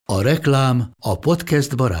A reklám a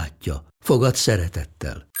podcast barátja. Fogad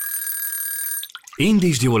szeretettel.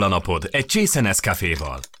 Indítsd jól a napod egy csésze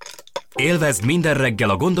Nescaféval. Élvezd minden reggel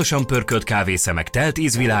a gondosan pörkölt kávészemek telt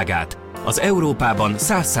ízvilágát, az Európában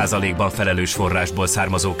 100%-ban felelős forrásból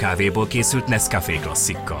származó kávéból készült Nescafé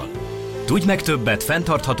klasszikkal. Tudj meg többet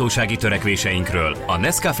fenntarthatósági törekvéseinkről a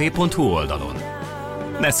nescafé.hu oldalon.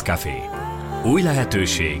 Nescafé. Új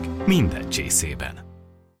lehetőség minden csészében.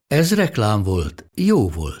 Ez reklám volt, jó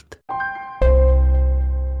volt.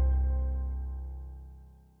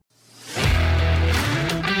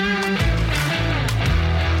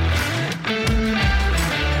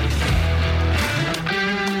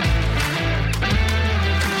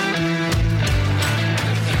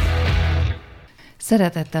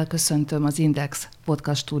 Szeretettel köszöntöm az Index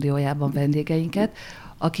podcast stúdiójában vendégeinket,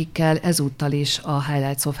 akikkel ezúttal is a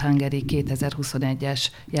Highlights of Hungary 2021-es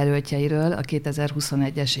jelöltjeiről, a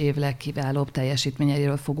 2021-es év legkiválóbb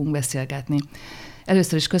teljesítményeiről fogunk beszélgetni.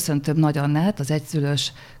 Először is köszöntöm Nagy Annát, az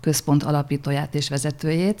Egyszülős Központ alapítóját és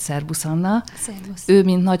vezetőjét. Szervusz, Anna! Szervusz! Ő,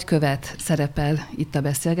 mint nagykövet szerepel itt a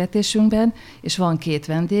beszélgetésünkben, és van két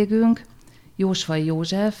vendégünk, Jósvai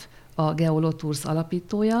József, a Geolotours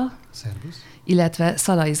alapítója, szervusz, illetve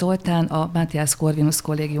Szalai Zoltán, a Matthias Corvinus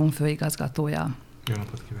Kollégium főigazgatója. Jó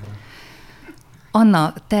napot kívánok!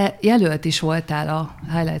 Anna, te jelölt is voltál a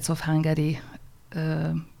Highlights of Hungary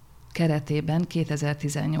keretében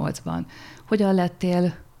 2018-ban. Hogyan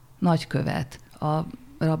lettél nagykövet? A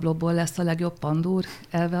rablóból lesz a legjobb pandúr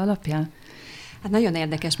elve alapján? Hát nagyon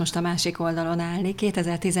érdekes most a másik oldalon állni.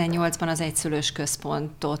 2018-ban az Egyszülős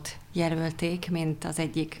Központot jelölték, mint az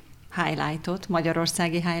egyik highlightot,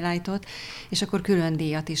 magyarországi highlightot, és akkor külön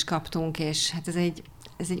díjat is kaptunk, és hát ez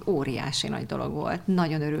egy óriási nagy dolog volt.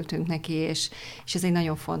 Nagyon örültünk neki, és ez egy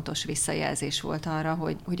nagyon fontos visszajelzés volt arra,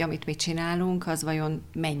 hogy amit mi csinálunk, az vajon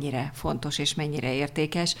mennyire fontos és mennyire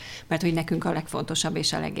értékes, mert hogy nekünk a legfontosabb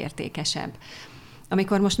és a legértékesebb.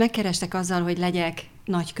 Amikor most megkerestek azzal, hogy legyek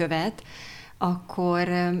nagykövet, akkor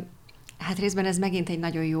hát részben ez megint egy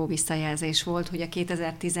nagyon jó visszajelzés volt, hogy a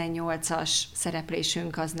 2018-as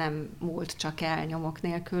szereplésünk az nem múlt csak el nyomok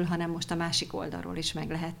nélkül, hanem most a másik oldalról is meg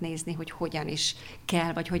lehet nézni, hogy hogyan is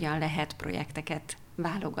kell, vagy hogyan lehet projekteket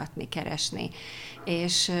válogatni, keresni.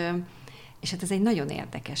 És hát ez egy nagyon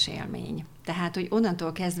érdekes élmény. Tehát, hogy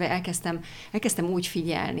onnantól kezdve elkezdtem úgy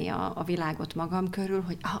figyelni a világot magam körül,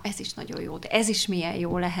 hogy ez is nagyon jó, de ez is milyen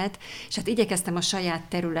jó lehet, és hát igyekeztem a saját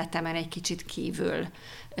területemen egy kicsit kívül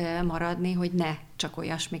maradni, hogy ne csak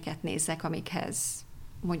olyasmiket nézzek, amikhez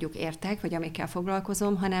mondjuk értek, vagy amikkel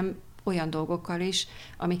foglalkozom, hanem olyan dolgokkal is,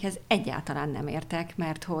 amikhez egyáltalán nem értek,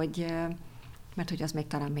 mert hogy az még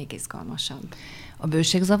talán még izgalmasabb. A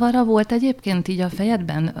bőségzavarra volt egyébként így a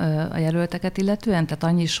fejedben a jelölteket illetően? Tehát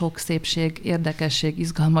annyi sok szépség, érdekesség,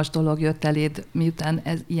 izgalmas dolog jött eléd, miután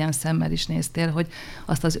ilyen szemmel is néztél, hogy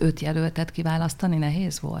azt az 5 jelöltet kiválasztani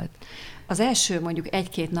nehéz volt? Az első mondjuk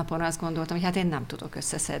 1-2 napon azt gondoltam, hogy hát én nem tudok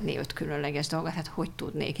összeszedni 5 különleges dolgot, hát hogy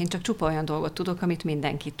tudnék? Én csak csupa olyan dolgot tudok, amit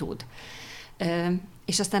mindenki tud.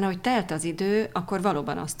 És aztán, ahogy telt az idő, akkor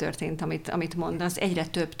valóban az történt, amit mondasz, egyre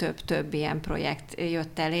több ilyen projekt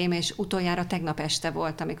jött elém, és utoljára tegnap este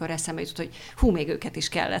volt, amikor eszembe jutott, hogy még őket is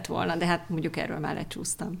kellett volna, de hát mondjuk erről már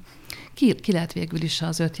lecsúsztam. Ki lett végül is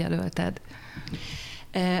az 5 jelölted?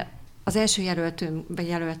 Az első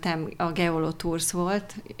jelöltem a Geolotours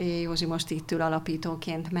volt, Józsi most itt ül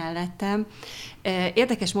alapítóként mellettem.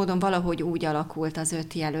 Érdekes módon valahogy úgy alakult az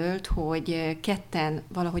 5 jelölt, hogy ketten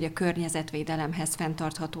valahogy a környezetvédelemhez,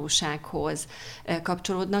 fenntarthatósághoz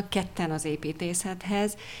kapcsolódnak, ketten az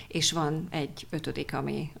építészethez, és van egy 5.,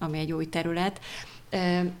 ami egy új terület.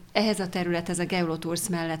 Ehhez a területhez a Geolotours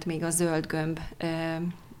mellett még a Zöld Gömb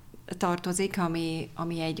tartozik,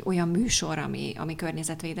 ami egy olyan műsor, ami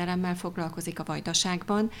környezetvédelemmel foglalkozik a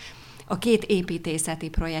Vajdaságban. A 2 építészeti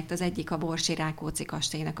projekt, az egyik a Borsi Rákóczi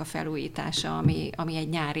kastélynak a felújítása, ami egy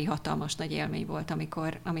nyári hatalmas nagy élmény volt,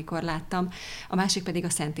 amikor láttam. A másik pedig a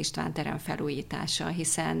Szent István terem felújítása,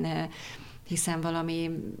 hiszen valami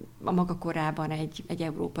a maga korában egy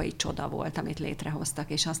európai csoda volt, amit létrehoztak,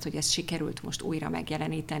 és azt, hogy ez sikerült most újra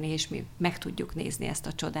megjeleníteni, és mi meg tudjuk nézni ezt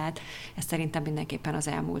a csodát, ez szerintem mindenképpen az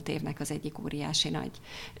elmúlt évnek az egyik óriási nagy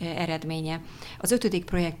eredménye. Az 5.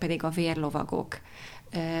 projekt pedig a Vérlovagok.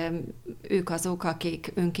 Ők azok,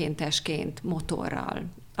 akik önkéntesként motorral,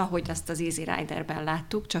 ahogy azt az Easy Riderben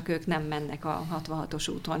láttuk, csak ők nem mennek a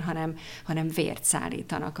 66-os úton, hanem vért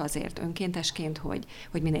szállítanak azért önkéntesként,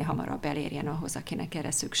 hogy minél hamarabb elérjen ahhoz, akinek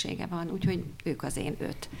erre szüksége van. Úgyhogy ők az én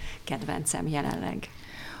 5 kedvencem jelenleg.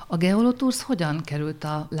 A Geolotours hogyan került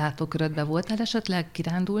a látókörödbe? Voltál esetleg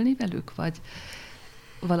kirándulni velük, vagy?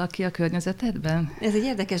 valaki a környezetedben? Ez egy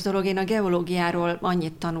érdekes dolog. Én a geológiáról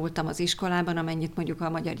annyit tanultam az iskolában, amennyit mondjuk a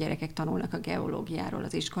magyar gyerekek tanulnak a geológiáról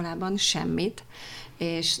az iskolában, semmit,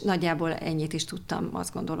 és nagyjából ennyit is tudtam,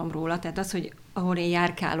 azt gondolom róla. Tehát az, hogy ahol én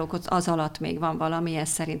járkálok, az alatt még van valami, ez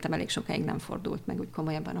szerintem elég sokáig nem fordult meg úgy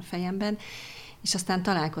komolyabban a fejemben. És aztán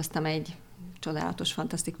találkoztam egy csodálatos,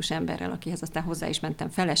 fantasztikus emberrel, akihez aztán hozzá is mentem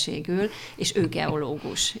feleségül, és ő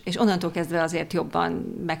geológus. És onnantól kezdve azért jobban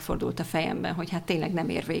megfordult a fejemben, hogy hát tényleg nem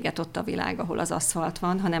ér véget ott a világ, ahol az aszfalt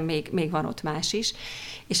van, hanem még van ott más is.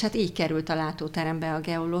 És hát így került a látóterembe a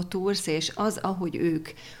Geolotours, és az, ahogy ők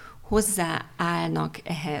hozzáállnak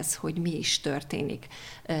ehhez, hogy mi is történik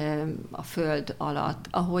a föld alatt,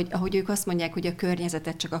 ahogy ők azt mondják, hogy a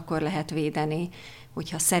környezetet csak akkor lehet védeni,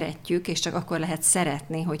 hogyha szeretjük, és csak akkor lehet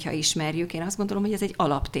szeretni, hogyha ismerjük. Én azt gondolom, hogy ez egy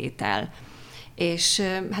alaptétel. És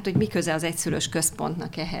hát, hogy mi köze az egyszülős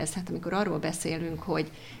központnak ehhez? Hát amikor arról beszélünk,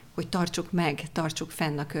 hogy tartsuk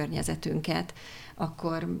fenn a környezetünket,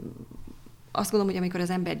 akkor azt gondolom, hogy amikor az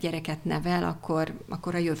ember gyereket nevel,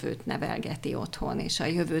 akkor a jövőt nevelgeti otthon, és a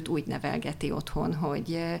jövőt úgy nevelgeti otthon,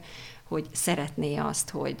 hogy szeretné azt,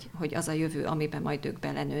 hogy az a jövő, amiben majd ők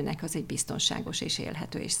belenőnek, az egy biztonságos és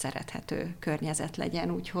élhető és szerethető környezet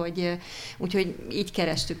legyen. Úgyhogy így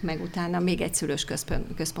kerestük meg utána még egy szülős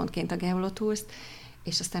központként a Geolotours-t,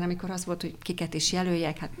 és aztán amikor az volt, hogy kiket is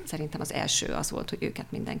jelöljek, hát szerintem az első az volt, hogy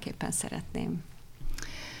őket mindenképpen szeretném.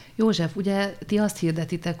 József, ugye ti azt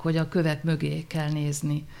hirdetitek, hogy a kövek mögé kell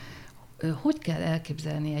nézni. Hogy kell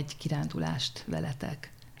elképzelni egy kirándulást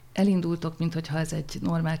veletek? Elindultok, mintha ez egy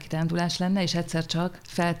normál kirándulás lenne, és egyszer csak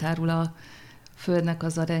feltárul a Földnek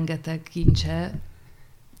az a rengeteg kincse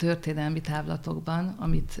történelmi távlatokban,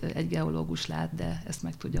 amit egy geológus lát, de ezt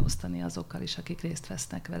meg tudja osztani azokkal is, akik részt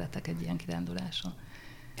vesznek veletek egy ilyen kiránduláson.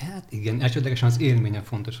 Hát igen, elsődlegesen az élménye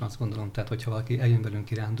fontos, azt gondolom. Tehát, hogyha valaki eljön velünk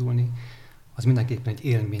kirándulni, az mindenképpen egy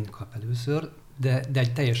élményt kap először, de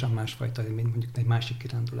egy teljesen másfajta élmény, mondjuk egy másik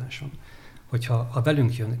kiránduláson. Ha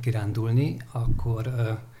velünk jön kirándulni, akkor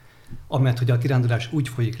amellett, hogy a kirándulás úgy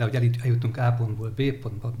folyik le, hogy eljutunk A pontból B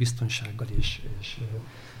pontba biztonsággal és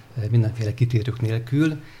mindenféle kitérők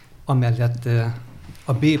nélkül, amellett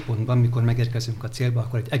a B pontban, mikor megérkezünk a célba,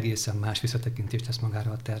 akkor egy egészen más visszatekintést tesz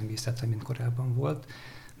magára a természetre, mint korábban volt,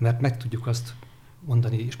 mert meg tudjuk azt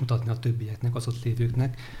mondani és mutatni a többieknek, az ott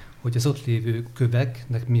lévőknek, hogy az ott lévő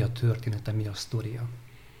köveknek mi a története, mi a sztoria.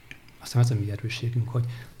 Aztán ez a mi erősségünk, hogy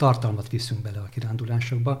tartalmat viszünk bele a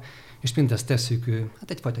kirándulásokba, és mindezt tesszük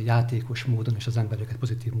egyfajta játékos módon, és az embereket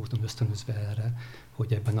pozitív módon ösztönözve erre,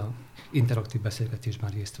 hogy ebben az interaktív beszélgetésben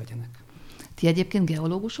részt vegyenek. Ti egyébként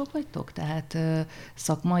geológusok vagytok? Tehát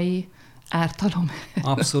szakmai ártalom?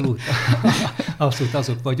 Abszolút. Abszolút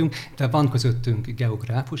azok vagyunk, de van közöttünk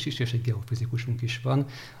geográfus is, és egy geofizikusunk is van.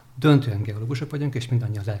 Döntően geológusok vagyunk, és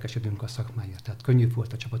mindannyian lelkesedünk a szakmáért. Tehát könnyű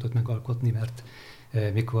volt a csapatot megalkotni, mert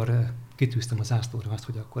mikor kitűztem az zászlóra azt,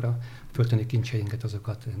 hogy akkor a földtani kincseinket,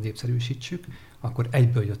 azokat népszerűsítsük, akkor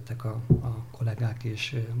egyből jöttek a kollégák,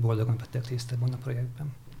 és boldogan vettek részt ebben a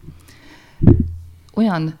projektben.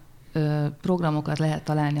 Olyan programokat lehet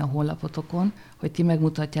találni a honlapotokon, hogy ti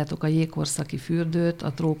megmutatjátok a jégkorszaki fürdőt,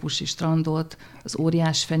 a trópusi strandot, az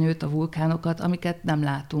óriásfenyőt, a vulkánokat, amiket nem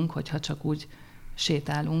látunk, hogyha csak úgy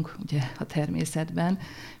sétálunk ugye, a természetben.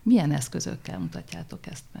 Milyen eszközökkel mutatjátok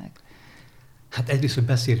ezt meg? Hát egyrészt, hogy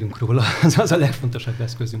beszélünk róla, az a legfontosabb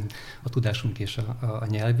eszközünk, a tudásunk és a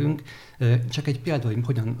nyelvünk. Csak egy példa,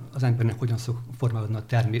 hogy az embernek hogyan szok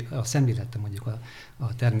formálódni a szemlélete mondjuk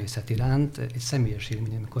a természet iránt. Egy személyes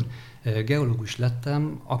élmény, amikor geológus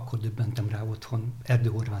lettem, akkor döbbentem rá otthon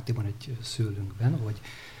Erdőhorvátiban egy szőlőnkben,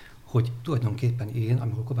 hogy tulajdonképpen én,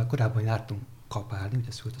 amikor korábban jártunk kapálni,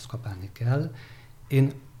 ugye szőlt, azt kapálni kell,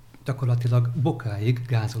 én gyakorlatilag bokáig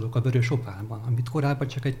gázolok a vörös opálban, amit korábban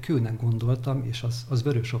csak egy kőnek gondoltam, és az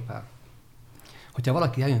vörös opál. Hogyha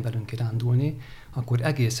valaki eljön velünk kirándulni, akkor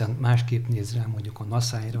egészen másképp néz rá mondjuk a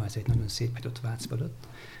Naszályra, ez egy nagyon szép hegy ott Vác fölött,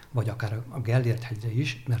 vagy akár a Gellért hegyre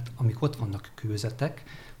is, mert amik ott vannak kőzetek,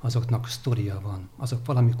 azoknak sztoria van. Azok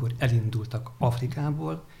valamikor elindultak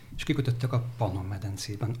Afrikából, és kikötöttek a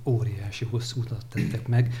Pannon-medencében. Óriási hosszú utat tettek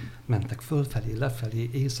meg, mentek fölfelé, lefelé,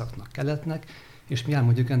 északnak, keletnek, és mi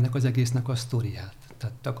elmondjuk ennek az egésznek a sztoriát.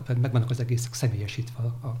 Tehát meg vannak az egészek személyesítve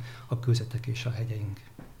a kőzetek és a hegyeink.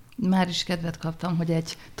 Már is kedvet kaptam, hogy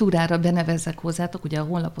egy túrára benevezzek hozzátok. Ugye a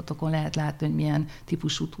honlapotokon lehet látni, hogy milyen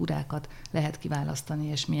típusú túrákat lehet kiválasztani,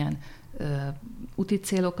 és milyen úti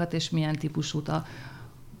célokat, és milyen típusút.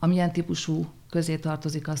 A milyen típusú közé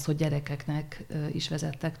tartozik az, hogy gyerekeknek is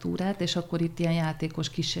vezettek túrát, és akkor itt ilyen játékos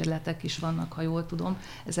kísérletek is vannak, ha jól tudom.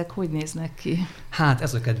 Ezek hogy néznek ki? Hát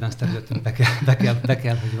ez a kedvenc területünk, be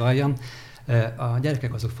kell, hogy valljam. A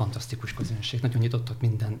gyerekek azok fantasztikus közönség, nagyon nyitottak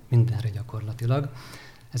mindenre gyakorlatilag.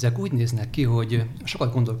 Ezek úgy néznek ki, hogy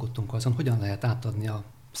sokat gondolkodtunk azon, hogyan lehet átadni a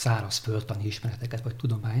száraz földtani ismereteket vagy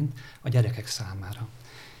tudományt a gyerekek számára.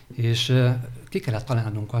 És ki kellett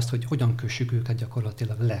találnunk azt, hogy hogyan kössük őket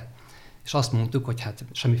gyakorlatilag le. És azt mondtuk, hogy hát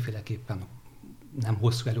semmiféleképpen nem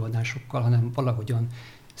hosszú előadásokkal, hanem valahogyan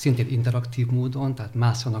szintén interaktív módon, tehát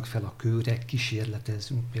másszanak fel a kőre,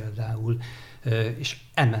 kísérletezzünk például, és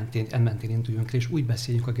ementén induljunk, és úgy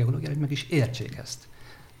beszéljünk a geológiáról, hogy meg is értsék ezt.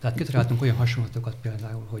 Tehát kitaláltunk olyan hasonlatokat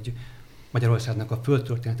például, hogy Magyarországnak a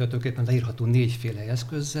földtörténete tulajdonképpen leírható 4 féle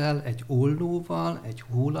eszközzel, egy ollóval, egy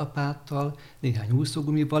hólapáttal, néhány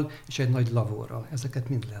úszógumival és egy nagy lavorral. Ezeket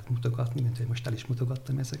mind lehet mutogatni, mint hogy most el is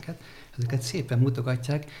mutogattam ezeket. Ezeket szépen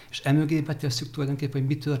mutogatják, és emögébe tesszük tulajdonképpen,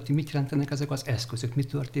 hogy mit jelentenek ezek az eszközök, mi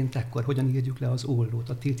történt ekkor, hogyan írjuk le az ollót.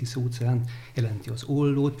 A Tétisz-óceán jelenti az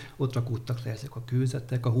ollót, ott rakódtak le ezek a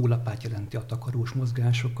kőzetek, a hólapát jelenti a takarós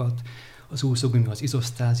mozgásokat, az úszógumi az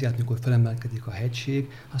izosztáziát, mikor felemelkedik a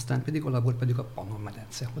hegység, aztán pedig a labor pedig a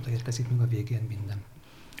Pannon-medence. Oda érkezik még a végén minden.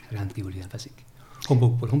 Rendkívül élvezik.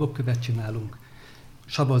 Hombokból hombokkövet csinálunk,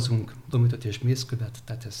 savazunk, domított és mészkövet,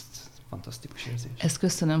 tehát ez fantasztikus érzés. Ezt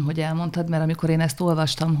köszönöm, hogy elmondtad, mert amikor én ezt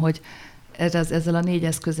olvastam, hogy ezzel a 4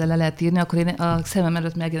 eszközzel le lehet írni, akkor én a szemem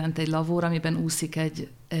előtt megjelent egy lavór, amiben úszik egy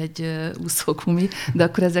úszógumi, de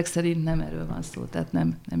akkor ezek szerint nem erről van szó, tehát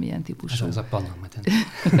nem ilyen típusú. Ez a Pannon-medence.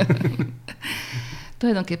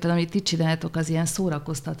 Tulajdonképpen, amit ti csináltok, az ilyen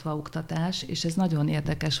szórakoztatva oktatás, és ez nagyon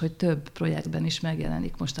érdekes, hogy több projektben is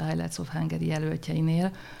megjelenik most a Highlights of Hungary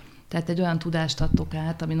jelöltjeinél. Tehát egy olyan tudást adtok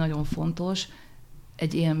át, ami nagyon fontos,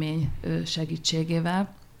 egy élmény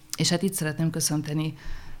segítségével. És hát itt szeretném köszönteni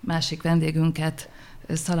másik vendégünket,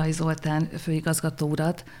 Szalai Zoltán főigazgató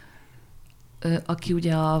urat, aki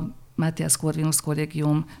ugye a Matthias Corvinus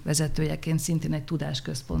Kollégium vezetőjeként szintén egy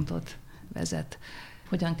tudásközpontot vezet.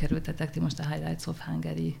 Hogyan kerültetek ti most a Highlights of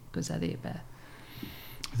Hungary közelébe?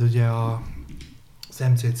 Ez ugye az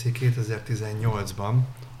MCC 2018-ban,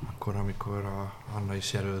 akkor, amikor Anna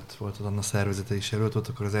is jelölt volt, az Anna szervezete is jelölt volt,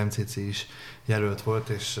 akkor az MCC is jelölt volt,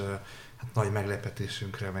 és hát nagy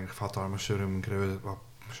meglepetésünkre, meg hatalmas örömünkre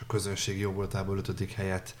a közönség jóvoltából 5.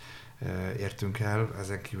 helyet értünk el,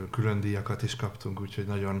 ezen kívül külön díjakat is kaptunk, úgyhogy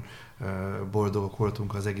nagyon boldogok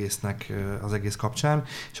voltunk az egész kapcsán,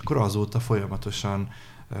 és akkor azóta folyamatosan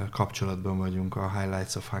kapcsolatban vagyunk a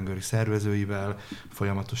Highlights of Hungary szervezőivel,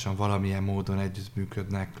 folyamatosan valamilyen módon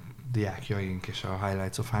együttműködnek diákjaink és a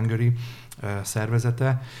Highlights of Hungary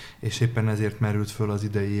szervezete, és éppen ezért merült föl az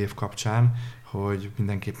idei év kapcsán, hogy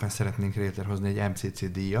mindenképpen szeretnénk létrehozni egy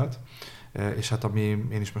MCC díjat, és hát ami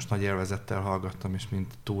én is most nagy élvezettel hallgattam, és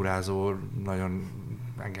mint túrázó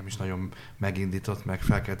engem is nagyon megindított, meg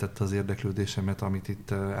felkeltette az érdeklődésemet, amit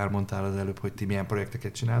itt elmondtál az előbb, hogy ti milyen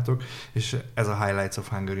projekteket csináltok, és ez a Highlights of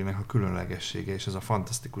Hungary-nek a különlegessége, és ez a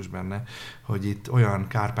fantasztikus benne, hogy itt olyan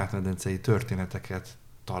Kárpát-medencei történeteket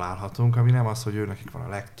találhatunk, ami nem az, hogy nekik van a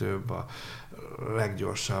legtöbb, a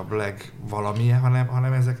leggyorsabb, legvalamilyen,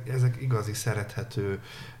 hanem ezek igazi szerethető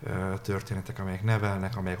történetek, amelyek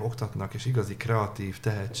nevelnek, amelyek oktatnak, és igazi kreatív,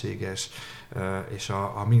 tehetséges, és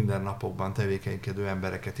a mindennapokban tevékenykedő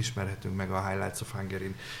embereket ismerhetünk meg a Highlights of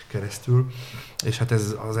Hungary-n keresztül. És hát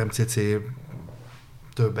ez az MCC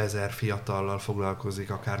több ezer fiatallal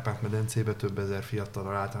foglalkozik a Kárpát-medencébe, több ezer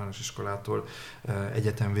fiatallal általános iskolától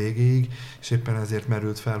egyetem végéig, és éppen ezért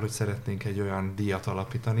merült fel, hogy szeretnénk egy olyan díjat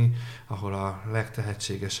alapítani, ahol a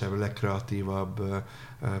legtehetségesebb, legkreatívabb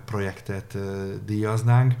projektet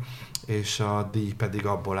díjaznánk, és a díj pedig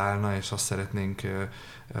abból állna, és azt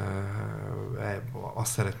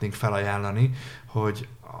szeretnénk felajánlani, hogy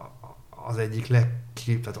az egyik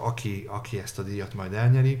tehát aki ezt a díjat majd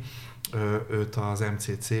elnyeri, őt az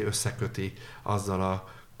MCC összeköti azzal a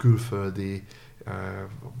külföldi,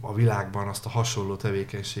 a világban azt a hasonló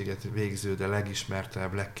tevékenységet végző, de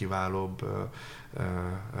legismertebb, legkiválóbb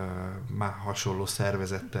hasonló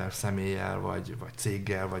szervezettel, személlyel, vagy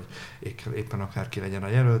céggel, vagy éppen akárki legyen a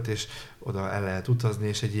jelölt, és oda el lehet utazni,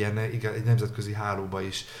 és egy nemzetközi hálóba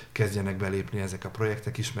is kezdjenek belépni ezek a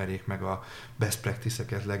projektek, ismerjék meg a best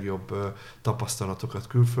practice-eket, legjobb tapasztalatokat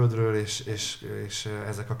külföldről, és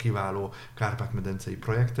ezek a kiváló Kárpát-medencei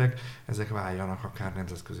projektek, ezek váljanak akár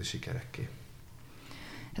nemzetközi sikerekké.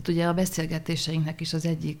 Hát ugye a beszélgetéseinknek is az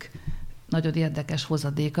egyik nagyon érdekes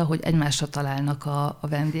hozadéka, hogy egymásra találnak a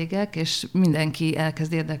vendégek, és mindenki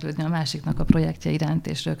elkezd érdeklődni a másiknak a projektje iránt,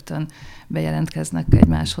 és rögtön bejelentkeznek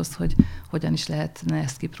egymáshoz, hogy hogyan is lehetne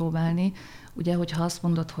ezt kipróbálni. Ugye, hogyha azt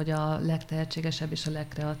mondod, hogy a legtehetségesebb és a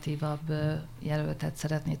legkreatívabb jelöltet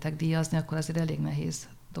szeretnétek díjazni, akkor azért elég nehéz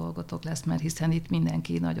dolgotok lesz, mert hiszen itt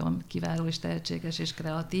mindenki nagyon kiváló és tehetséges és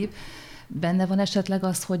kreatív. Benne van esetleg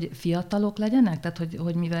az, hogy fiatalok legyenek? Tehát,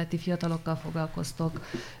 hogy mivel ti fiatalokkal foglalkoztok,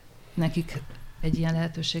 nekik egy ilyen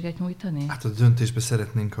lehetőséget nyújtani? Hát a döntésbe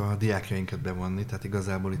szeretnénk a diákjainkat bevonni, tehát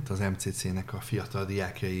igazából itt az MCC-nek a fiatal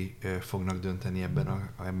diákjai fognak dönteni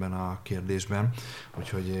ebben a kérdésben,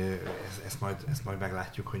 úgyhogy ezt majd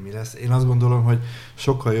meglátjuk, hogy mi lesz. Én azt gondolom, hogy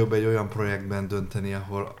sokkal jobb egy olyan projektben dönteni,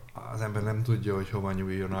 ahol az ember nem tudja, hogy hova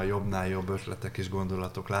nyúljon a jobbnál jobb ötletek és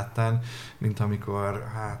gondolatok láttán, mint amikor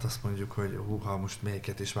azt mondjuk, hogy ha most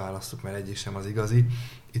melyiket is választok, mert egyik sem az igazi.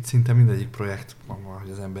 Itt szinte mindegyik projekt,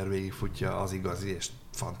 hogy az ember végigfutja, az igazi és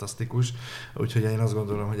fantasztikus. Úgyhogy én azt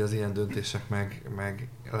gondolom, hogy az ilyen döntések meg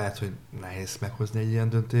lehet, hogy nehéz meghozni egy ilyen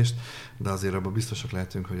döntést, de azért abban biztosak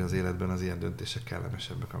lehetünk, hogy az életben az ilyen döntések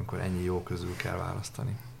kellemesebbek, amikor ennyi jó közül kell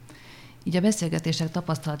választani. Így a beszélgetések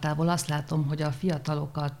tapasztalatából azt látom, hogy a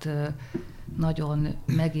fiatalokat nagyon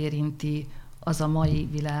megérinti az a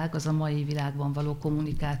mai világban való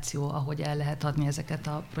kommunikáció, ahogy el lehet adni ezeket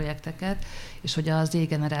a projekteket, és hogy az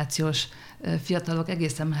Z-generációs fiatalok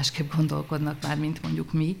egészen másképp gondolkodnak már, mint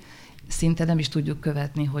mondjuk mi. Szinte nem is tudjuk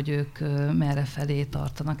követni, hogy ők merre felé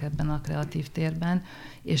tartanak ebben a kreatív térben,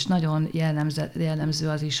 és nagyon jellemző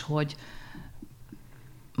az is, hogy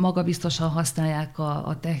magabiztosan használják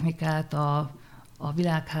a technikát, a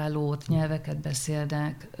világhálót, nyelveket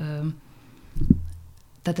beszélnek,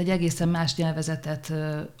 tehát egy egészen más nyelvezetet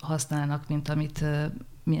használnak, mint amit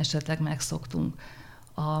mi esetleg megszoktunk.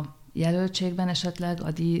 A jelöltségben esetleg,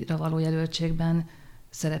 a díjra való jelöltségben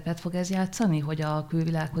szerepet fog ez játszani, hogy a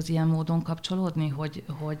külvilághoz ilyen módon kapcsolódni,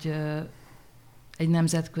 hogy egy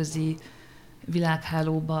nemzetközi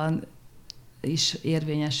világhálóban is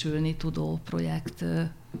érvényesülni tudó projekt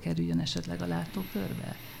kerüljön esetleg a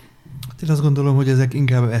látókörbe? Hát én azt gondolom, hogy ezek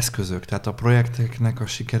inkább eszközök. Tehát a projekteknek, a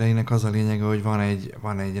sikereinek az a lényege, hogy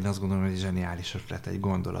van egy én azt gondolom, hogy egy zseniális ötlet, egy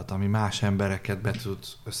gondolat, ami más embereket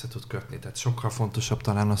össze tud kötni. Tehát sokkal fontosabb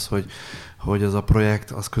talán az, hogy az a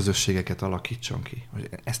projekt az közösségeket alakítson ki. Hogy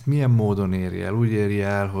ezt milyen módon éri el? Úgy éri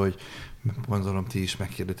el, hogy gondolom ti is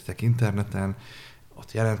meghirdetitek interneten,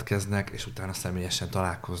 ott jelentkeznek, és utána személyesen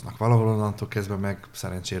találkoznak. Valahol onnantól kezdve meg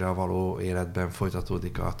szerencsére a való életben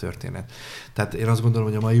folytatódik a történet. Tehát én azt gondolom,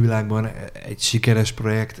 hogy a mai világban egy sikeres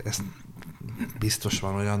projekt, ez biztos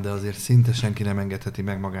van olyan, de azért szinte senki nem engedheti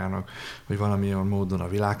meg magának, hogy valamilyen módon a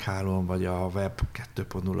világhálón, vagy a web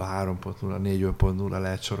 2.0, 3.0, 4.0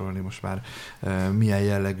 lehet sorolni most már milyen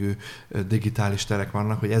jellegű digitális terek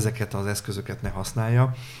vannak, hogy ezeket az eszközöket ne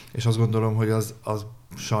használja, és azt gondolom, hogy az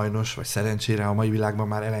sajnos, vagy szerencsére a mai világban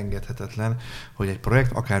már elengedhetetlen, hogy egy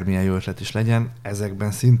projekt, akármilyen jó ötlet is legyen,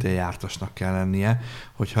 ezekben szintén jártasnak kell lennie,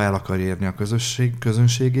 hogyha el akar érni a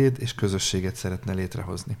közönségét, és közösséget szeretne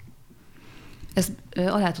létrehozni. Ezt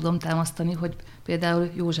alá tudom támasztani, hogy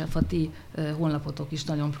például József, a ti honlapotok is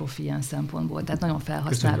nagyon profi ilyen szempontból, tehát nagyon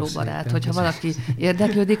felhasználóbarát. Hogyha valaki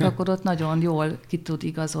érdeklődik, akkor ott nagyon jól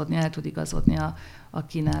el tud igazodni a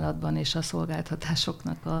kínálatban és a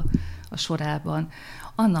szolgáltatásoknak a sorában.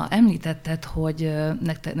 Anna, említetted, hogy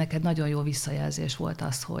neked nagyon jó visszajelzés volt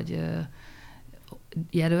az, hogy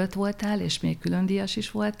jelölt voltál, és még külön díjas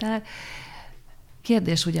is voltál.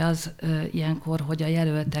 Kérdés ugye az ilyenkor, hogy a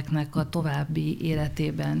jelölteknek a további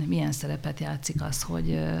életében milyen szerepet játszik az,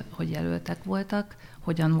 hogy jelöltek voltak,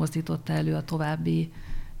 hogyan mozdította elő a további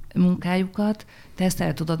munkájukat. Te ezt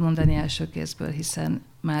el tudod mondani első kézből, hiszen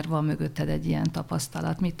már van mögötted egy ilyen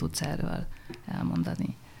tapasztalat. Mit tudsz erről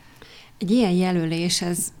elmondani? Egy ilyen jelölés,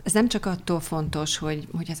 ez nem csak attól fontos, hogy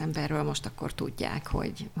az emberről most akkor tudják,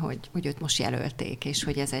 hogy őt most jelölték, és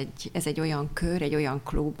hogy ez egy olyan kör, egy olyan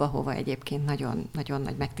klub, ahova egyébként nagyon, nagyon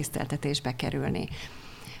nagy megtiszteltetésbe kerülni.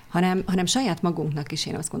 Hanem saját magunknak is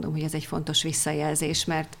én azt gondolom, hogy ez egy fontos visszajelzés,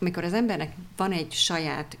 mert amikor az embernek van egy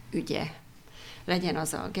saját ügye, legyen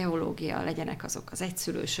az a geológia, legyenek azok az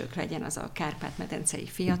egyszülősök, legyen az a Kárpát-medencei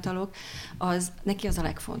fiatalok, neki az a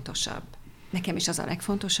legfontosabb. Nekem is az a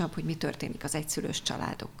legfontosabb, hogy mi történik az egyszülős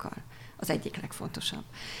családokkal. Az egyik legfontosabb.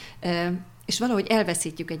 És valahogy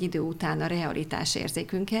elveszítjük egy idő után a realitás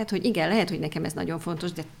érzékünket, hogy igen, lehet, hogy nekem ez nagyon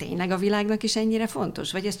fontos, de tényleg a világnak is ennyire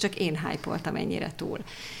fontos? Vagy ez csak én hype-oltam ennyire túl?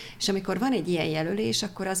 És amikor van egy ilyen jelölés,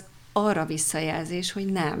 akkor az arra visszajelzés, hogy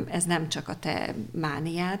nem, ez nem csak a te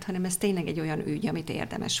mániád, hanem ez tényleg egy olyan ügy, amit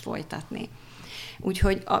érdemes folytatni.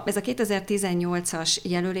 Úgyhogy ez a 2018-as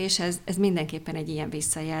jelölés, ez mindenképpen egy ilyen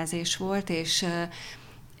visszajelzés volt,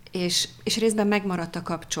 és részben megmaradt a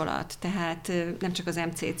kapcsolat, tehát nem csak az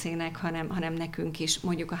MCC-nek, hanem nekünk is,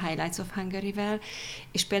 mondjuk a Highlights of Hungary-vel,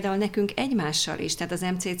 és például nekünk egymással is, tehát az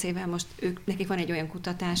MCC-vel most nekik van egy olyan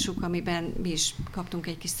kutatásuk, amiben mi is kaptunk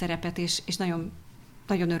egy kis szerepet, és nagyon,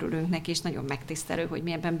 nagyon örülünk neki, és nagyon megtisztelő, hogy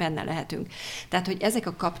mi ebben benne lehetünk. Tehát, hogy ezek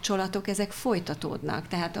a kapcsolatok, ezek folytatódnak.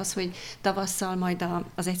 Tehát az, hogy tavasszal majd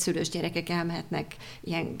az egyszülős gyerekek elmehetnek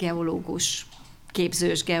ilyen geológus,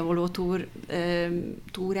 képzős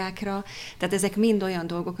túrákra. Tehát ezek mind olyan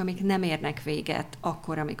dolgok, amik nem érnek véget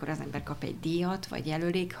akkor, amikor az ember kap egy díjat, vagy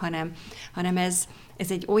jelölik, hanem ez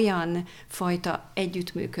egy olyan fajta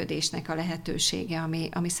együttműködésnek a lehetősége,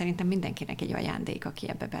 ami szerintem mindenkinek egy ajándék, aki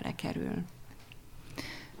ebbe belekerül.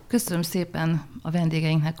 Köszönöm szépen a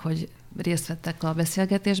vendégeinknek, hogy részt vettek a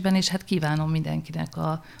beszélgetésben, és hát kívánom mindenkinek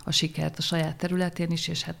a sikert a saját területén is,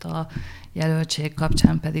 és hát a jelöltség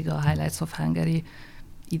kapcsán pedig a Highlights of Hungary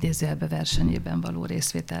idézőjelbe versenyében való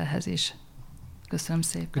részvételhez is. Köszönöm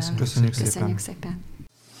szépen. Köszönjük szépen.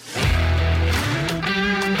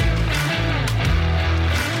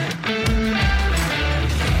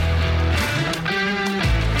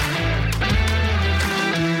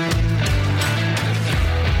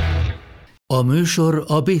 A műsor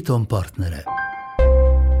a Béton partnere.